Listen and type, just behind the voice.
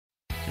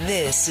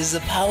This is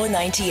a Power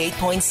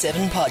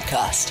 98.7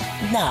 podcast.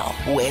 Now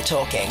we're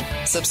talking.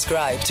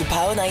 Subscribe to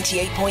Power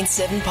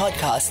 98.7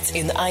 podcasts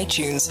in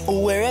iTunes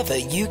or wherever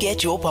you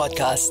get your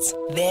podcasts.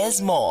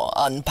 There's more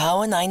on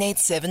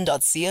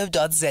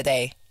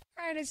power987.co.za.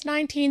 All right, it's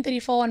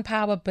 19:34 on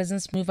Power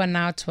Business. Move on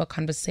now to a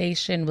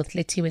conversation with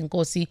Lethiwe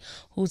Nkosi,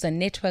 who's a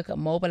network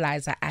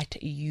mobilizer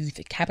at Youth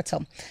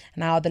Capital.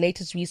 Now, the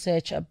latest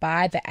research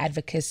by the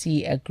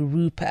advocacy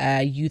group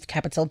Youth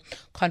Capital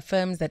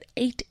confirms that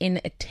 8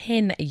 in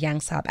 10 young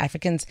South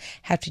Africans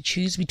have to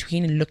choose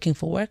between looking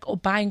for work or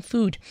buying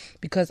food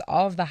because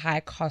of the high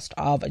cost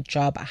of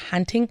job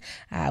hunting,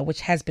 which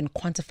has been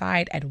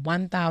quantified at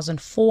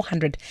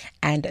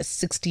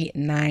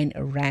 1,469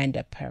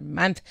 Rand per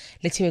month.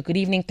 Lethiwe, good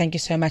evening. Thank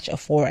you so much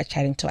for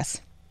chatting to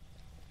us.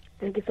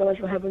 Thank you so much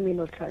for having me,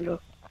 Notalo.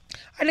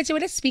 All right,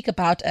 let's speak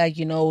about,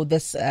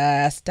 this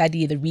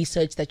study, the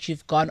research that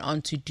you've gone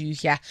on to do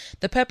here,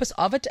 the purpose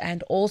of it,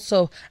 and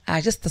also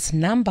just this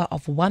number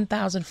of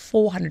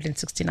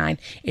 1,469.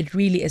 It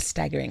really is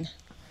staggering.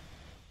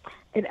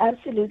 It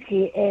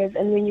absolutely is.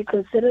 And when you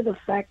consider the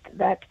fact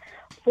that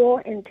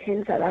 4 in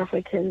 10 South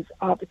Africans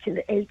are between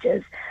the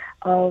ages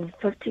of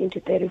 15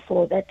 to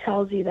 34, that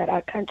tells you that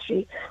our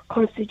country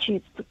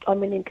constitutes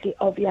predominantly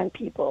of young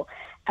people.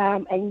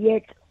 And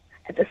yet,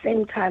 at the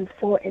same time,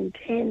 4 in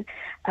 10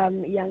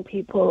 young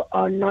people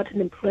are not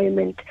in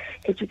employment,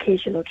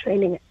 education, or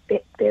training.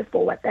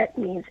 Therefore, what that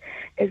means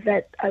is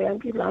that our young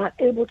people are not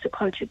able to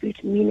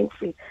contribute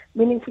meaningfully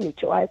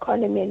to our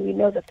economy. And we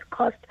know that the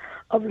cost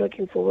of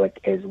looking for work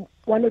is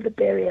one of the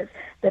barriers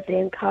that they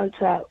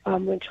encounter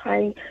when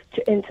trying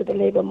to enter the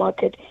labor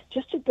market.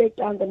 Just to break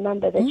down the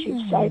number that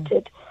you've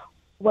cited,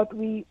 what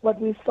we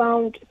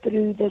found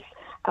through this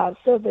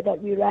survey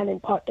that we ran in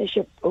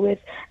partnership with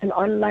an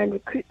online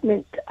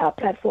recruitment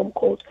platform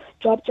called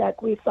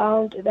JobJack, we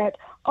found that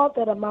of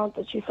that amount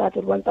that you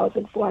cited,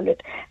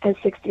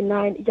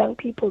 1,469, young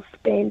people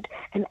spend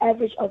an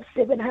average of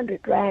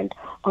 700 Rand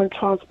on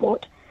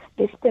transport.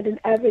 They spend an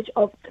average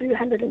of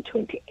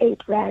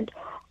 328 Rand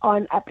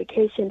on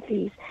application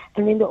fees,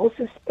 and then they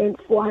also spend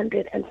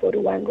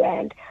 441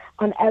 Rand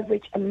on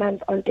average a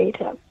month on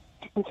data.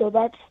 And so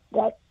those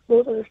are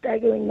the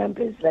staggering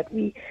numbers that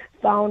we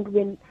found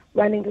when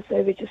running the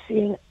survey, just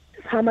seeing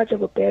how much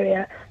of a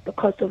barrier the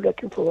cost of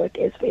looking for work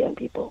is for young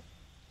people.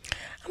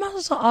 I must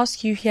also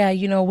ask you here,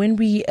 when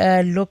we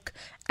look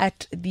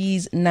at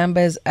these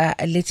numbers,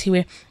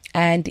 Lethiwe,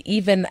 and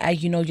even,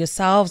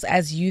 yourselves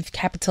as Youth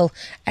Capital,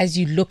 as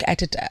you look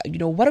at it,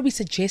 what are we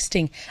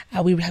suggesting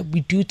we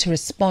do to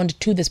respond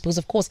to this? Because,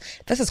 of course,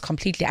 this is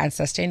completely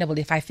unsustainable.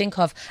 If I think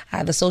of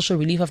the social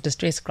relief of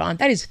distress grant,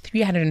 that is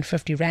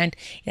 350 Rand.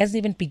 It doesn't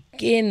even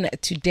begin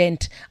to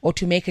dent or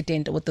to make a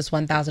dent with this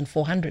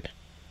 1,400.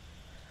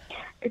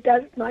 It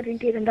does not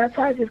indeed. And that's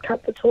why as Youth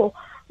Capital,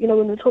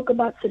 when we talk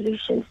about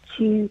solutions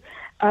to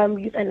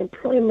youth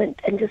unemployment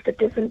and just the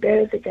different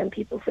barriers that young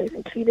people face,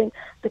 including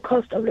the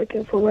cost of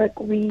looking for work,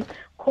 we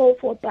call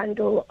for a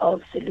bundle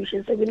of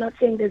solutions. So we're not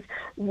saying there's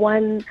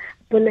one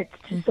bullet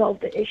to solve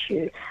the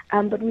issue,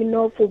 but we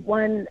know for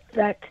one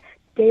that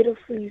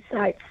data-free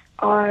sites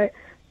are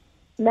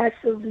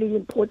massively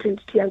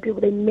important to young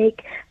people. They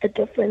make a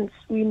difference.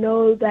 We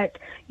know that,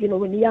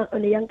 when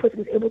a young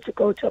person is able to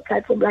go to a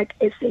platform like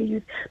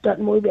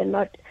sayouth.mobi and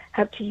not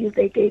have to use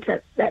their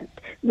data, that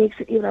makes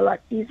it even a lot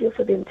easier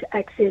for them to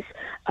access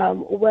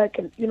work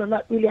and,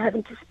 not really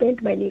having to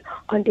spend money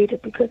on data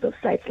because of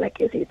sites like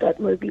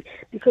sayouth.mobi,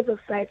 because of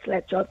sites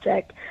like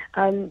JobJack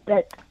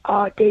that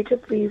are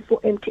data-free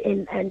for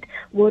MTN and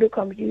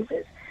Vodacom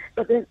users.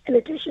 But then, in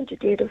addition to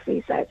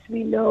data-free sites,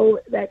 we know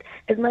that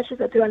as much as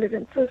the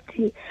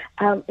 350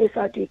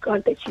 SRD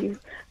grant that you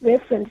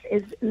referenced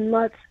is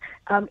not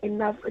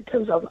enough in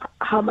terms of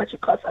how much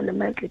it costs on a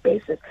monthly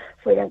basis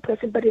for a young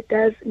person, but it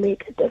does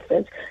make a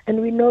difference.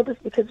 And we know this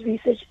because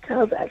research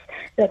tells us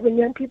that when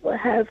young people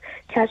have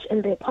cash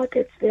in their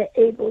pockets, they're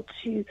able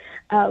to,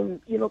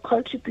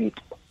 contribute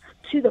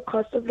to the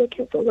cost of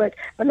looking for work.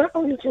 But not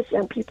only just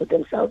young people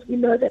themselves, we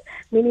know that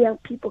many young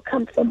people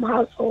come from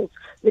households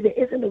where there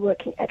isn't a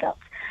working adult.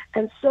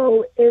 And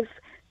so if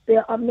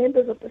there are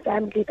members of the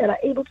family that are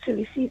able to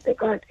receive the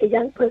grant, a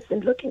young person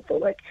looking for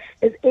work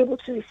is able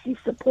to receive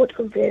support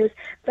from various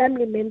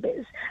family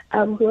members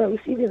who are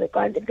receiving the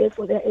grant, and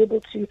therefore they're able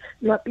to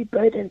not be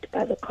burdened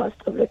by the cost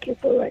of looking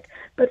for work.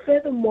 But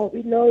furthermore,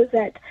 we know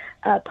that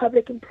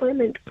public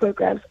employment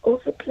programs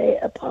also play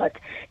a part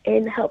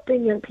in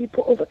helping young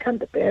people overcome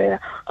the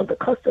barrier of the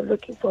cost of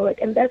looking for work.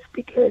 And that's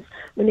because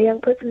when a young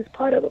person is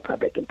part of a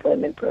public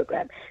employment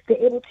program, they're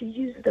able to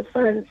use the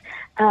funds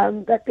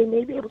that they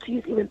may be able to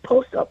use even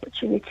post-opportunity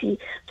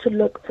to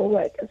look for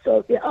work. And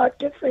so there are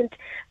different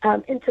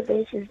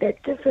interventions, there are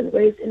different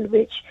ways in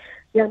which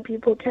young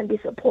people can be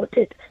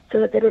supported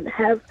so that they don't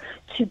have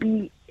to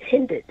be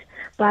hindered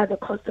by the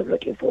cost of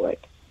looking for work.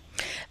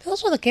 There's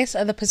also, I guess,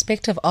 the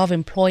perspective of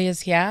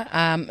employers here.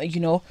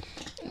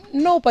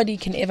 Nobody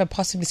can ever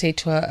possibly say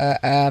to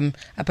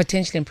a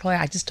potential employer,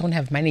 I just don't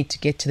have money to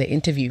get to the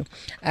interview.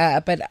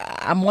 But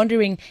I'm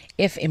wondering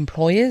if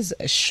employers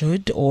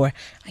should or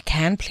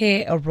can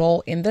play a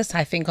role in this.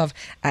 I think of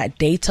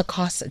data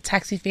costs,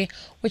 taxi fare,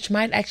 which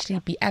might actually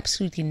be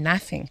absolutely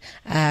nothing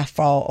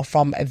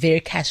from a very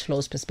cash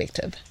flows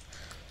perspective.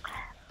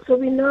 So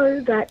we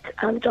know that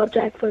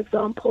JobJack, for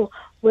example,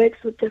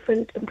 works with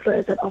different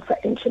employers that offer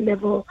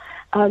entry-level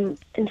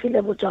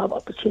job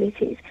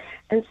opportunities.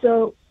 And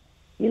so,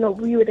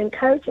 we would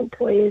encourage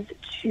employers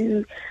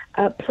to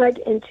plug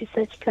into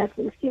such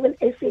platforms. Even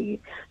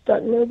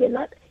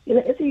SAYouth.mobi,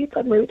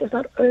 SAYouth.mobi does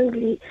not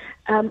only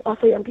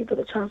offer young people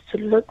the chance to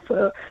look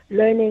for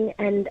learning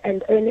and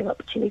earning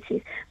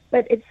opportunities,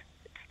 but it's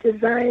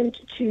designed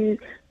to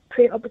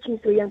create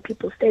opportunities where young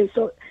people stay.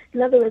 So,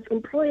 in other words,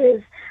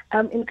 employers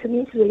in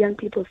communities where young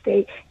people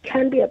stay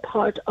can be a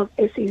part of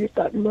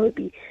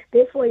SAYouth.mobi.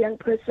 Therefore, a young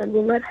person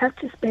will not have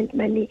to spend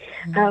money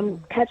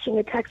catching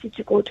a taxi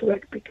to go to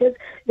work because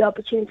the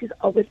opportunities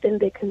are within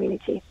their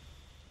community.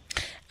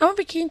 I'm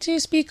very keen to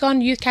speak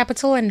on youth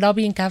capital and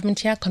lobbying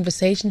government here,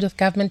 conversations with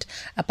government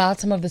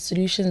about some of the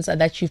solutions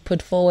that you've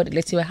put forward.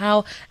 Let's see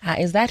how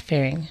is that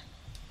faring?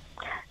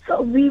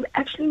 So we've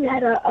actually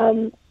had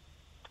a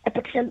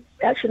petition,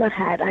 actually not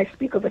had, I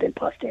speak of it in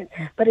past tense,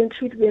 but in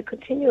truth we are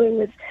continuing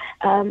with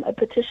a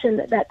petition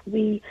that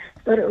we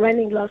started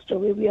running last year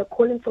where we are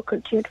calling for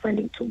continued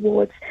funding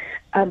towards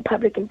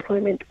public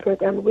employment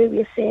program, where we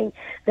are saying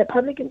that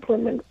public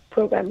employment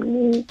program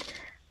needs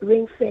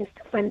ring-fenced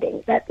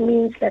funding. That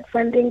means that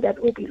funding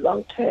that will be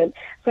long-term,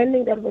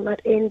 funding that will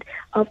not end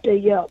after a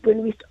year.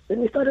 When we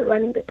started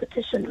running the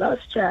petition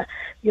last year,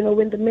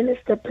 when the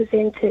minister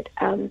presented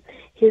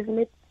his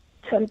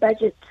mid-term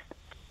budget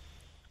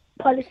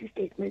policy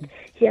statement,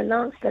 he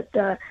announced that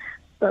the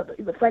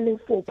funding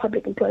for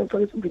public employment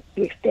programs will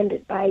be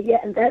extended by a year,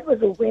 and that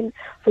was a win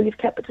for youth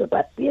capital,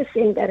 but we are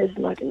saying that is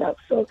not enough.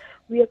 So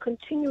we are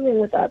continuing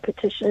with our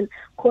petition,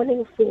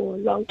 calling for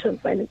long-term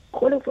funding,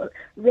 calling for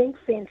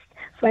ring-fenced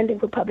funding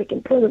for public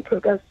employment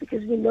programs,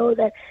 because we know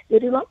that they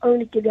do not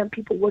only give young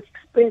people work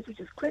experience, which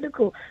is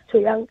critical to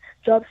a young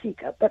job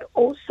seeker, but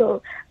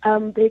also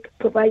they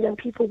provide young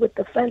people with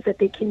the funds that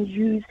they can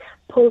use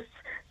post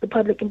the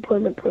public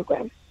employment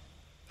program.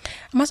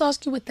 I must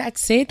ask you, with that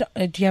said,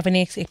 do you have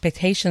any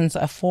expectations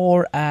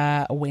for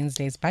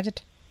Wednesday's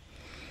budget?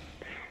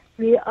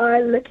 We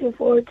are looking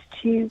forward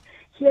to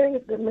hearing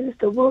if the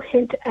minister will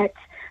hint at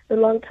the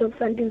long-term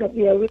funding that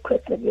we are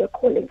requesting, that we are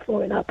calling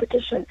for in our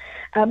petition.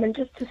 And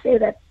just to say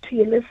that to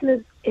your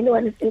listeners,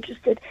 anyone who's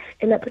interested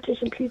in our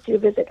petition, please do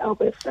visit our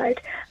website,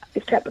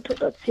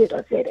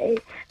 capital.co.za.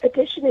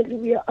 Additionally,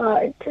 we are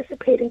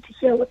anticipating to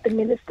hear what the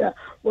minister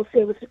will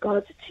say with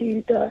regards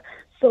to the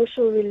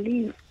social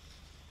relief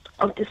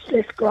of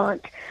distress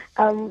grant.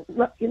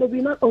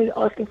 We're not only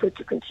asking for it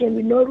to continue,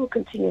 we know it will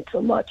continue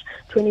until March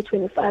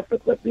 2025,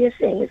 but what we are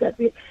saying is that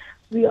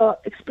we are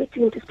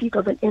expecting to speak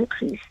of an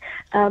increase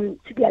to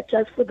be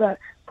adjusted for the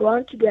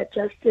grant to be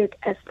adjusted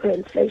as per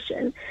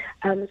inflation.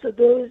 So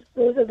those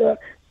are the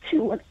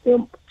two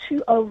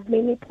of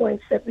many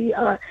points that we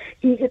are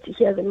eager to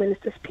hear the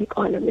minister speak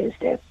on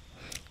Wednesday.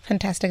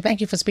 Fantastic.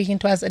 Thank you for speaking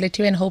to us,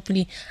 Letiwe, and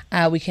hopefully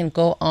we can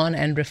go on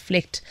and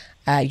reflect,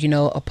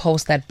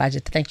 post that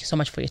budget. Thank you so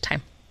much for your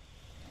time.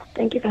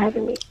 Thank you for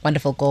having me.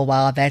 Wonderful. Go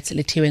well. That's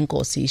Letiwe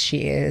Nkosi. She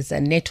is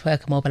a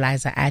network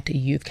mobilizer at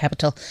Youth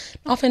Capital.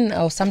 Often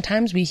or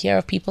sometimes we hear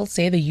of people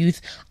say the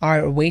youth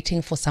are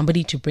waiting for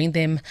somebody to bring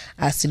them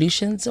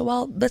solutions.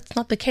 Well, that's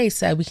not the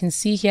case. We can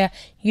see here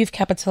Youth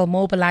Capital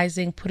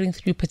mobilizing, putting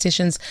through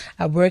petitions,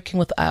 working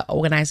with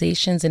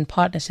organizations and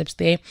partnerships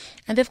there.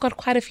 And they've got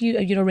quite a few,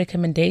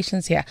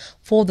 recommendations here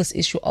for this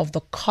issue of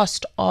the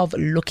cost of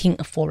looking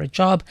for a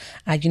job.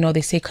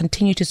 They say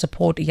continue to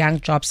support young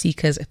job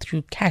seekers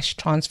through cash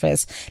transfers,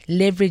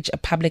 leverage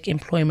public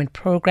employment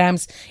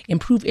programs,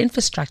 improve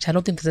infrastructure. I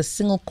don't think there's a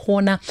single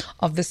corner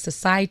of this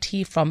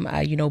society, from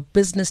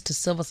business to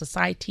civil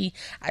society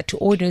to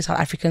ordinary South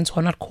Africans,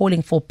 who are not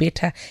calling for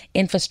better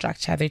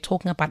infrastructure. They're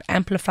talking about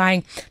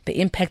amplifying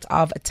the impact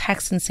of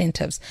tax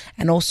incentives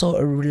and also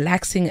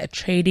relaxing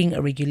trading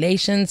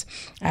regulations,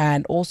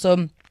 and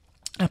also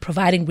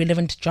providing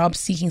relevant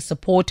job-seeking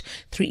support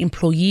through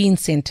employee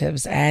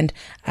incentives, and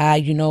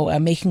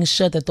making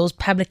sure that those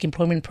public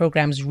employment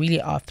programs really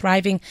are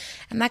thriving.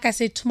 And like I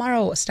said,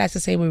 tomorrow, Stats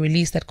SA will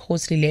release that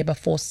quarterly labour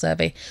force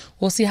survey.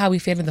 We'll see how we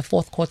fared in the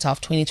fourth quarter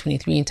of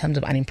 2023 in terms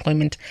of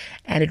unemployment,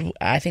 and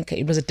I think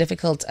it was a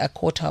difficult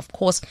quarter. Of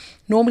course,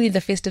 normally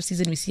the festive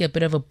season we see a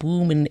bit of a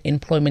boom in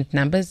employment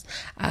numbers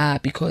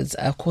because,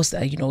 of course,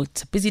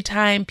 it's a busy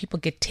time. People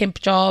get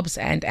temp jobs,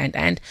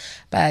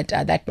 but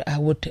that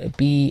would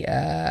be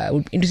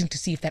would be interesting to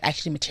see if that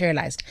actually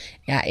materialized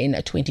in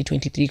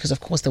 2023, because of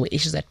course there were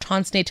issues at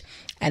Transnet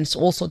and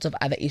all sorts of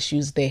other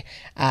issues there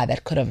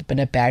that could have been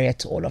a barrier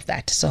to all of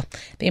that. So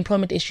the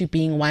employment issue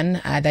being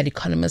one that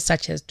economists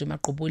such as Duma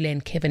Qubule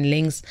and Kevin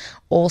Lings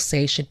all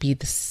say should be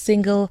the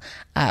single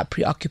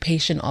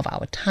preoccupation of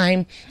our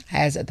time,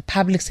 as the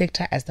public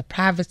sector, as the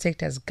private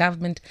sector, as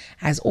government,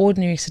 as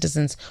ordinary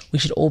citizens. We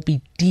should all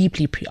be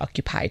deeply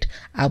preoccupied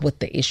with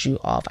the issue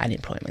of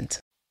unemployment.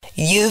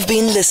 You've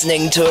been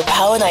listening to a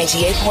Power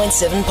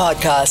 98.7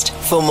 podcast.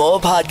 For more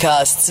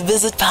podcasts,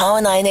 visit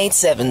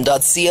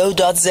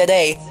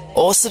power987.co.za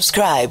or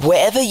subscribe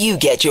wherever you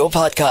get your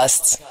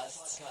podcasts.